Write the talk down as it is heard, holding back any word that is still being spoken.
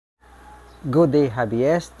Good day,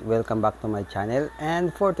 hobbyist. Welcome back to my channel, and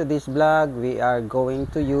for today's vlog we are going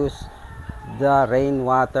to use the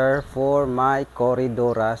rainwater for my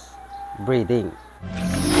Corydoras breeding.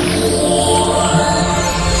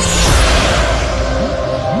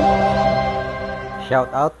 Shout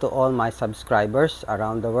out to all my subscribers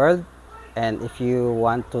around the world, and if you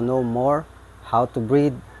want to know more how to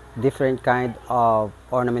breed different kind of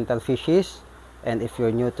ornamental fishes, and if you're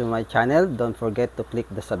new to my channel, don't forget to click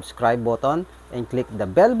the subscribe button and click the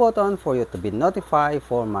bell button for you to be notified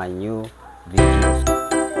for my new videos.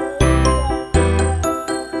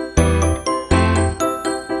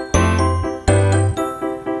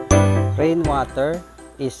 Rainwater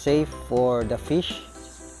is safe for the fish.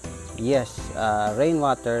 Yes,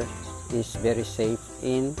 rainwater is very safe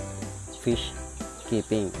in fish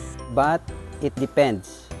keeping, but it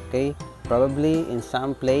depends. Okay, probably in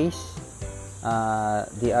some place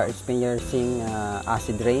they are experiencing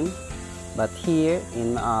acid rain, but here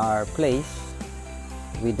in our place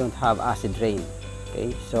we don't have acid rain.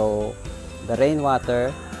 Okay, so the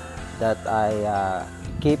rainwater that I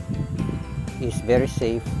keep is very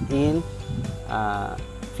safe in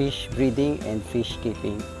fish breeding and fish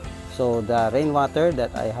keeping. So the rainwater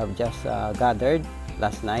that I have just gathered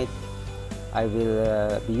last night, I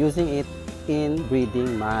will be using it in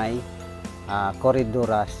breeding my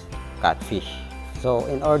Corydoras catfish. So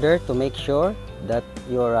in order to make sure that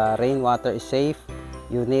your rainwater is safe,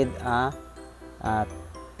 you need a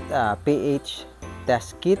pH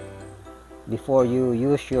test kit. Before you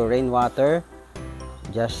use your rainwater,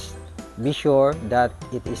 just be sure that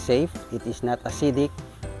it is safe, it is not acidic,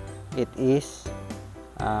 it is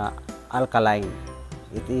alkaline,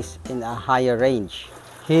 it is in a higher range.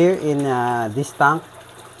 Here in this tank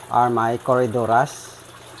are my Corydoras,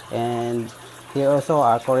 and here also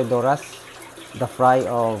are Corydoras, the fry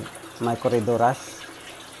of my Corydoras,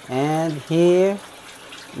 and here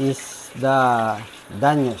is the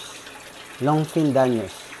Danios, longfin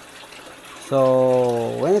Danios.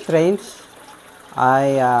 So when it rains,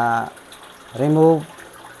 I remove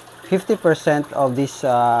 50% of this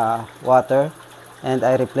water and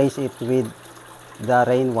I replace it with the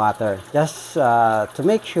rainwater. Just to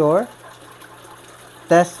make sure,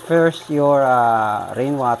 test first your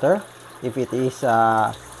rainwater if it is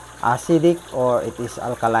acidic or it is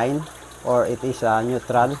alkaline or it is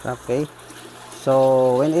neutral. Okay,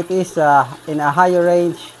 so when it is in a higher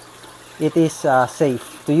range, it is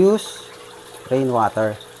safe to use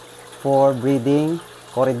rainwater for breeding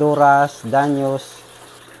Corydoras, Danios,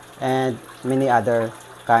 and many other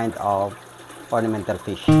kind of ornamental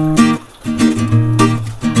fish.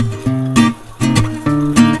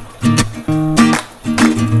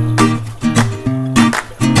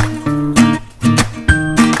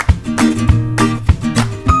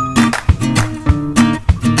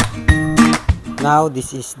 Now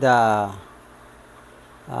this is the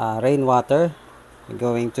rainwater. I'm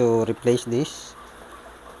going to replace this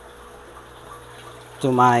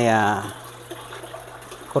to my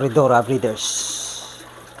Corydora breeders.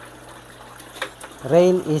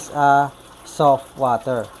 Rain is a soft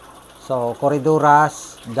water, so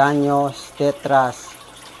Corydoras, Danios, Tetras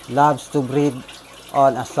loves to breed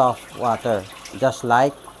on a soft water, just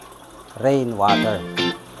like rainwater.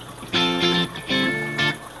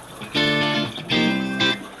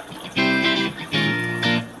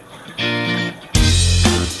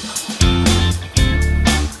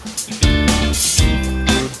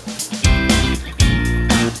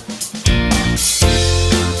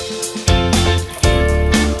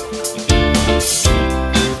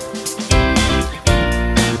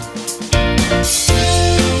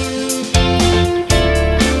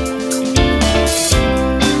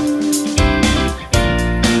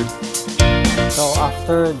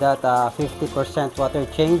 After that 50% water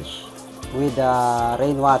change with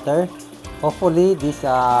rainwater, hopefully this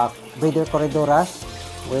breeder Corydoras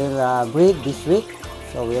will breed this week.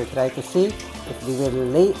 So we'll try to see if they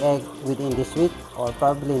will lay egg within this week or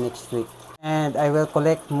probably next week. And I will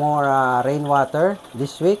collect more rainwater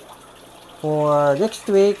this week. For next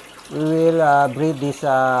week, we will breed this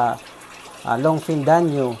longfin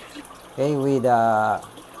Danio, okay, with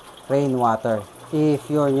rainwater. If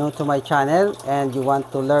you're new to my channel and you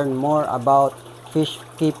want to learn more about fish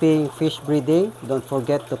keeping, fish breeding, don't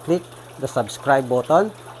forget to click the subscribe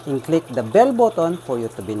button and click the bell button for you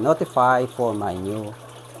to be notified for my new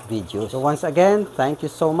videos. So once again, thank you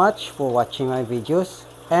so much for watching my videos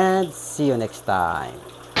and see you next time.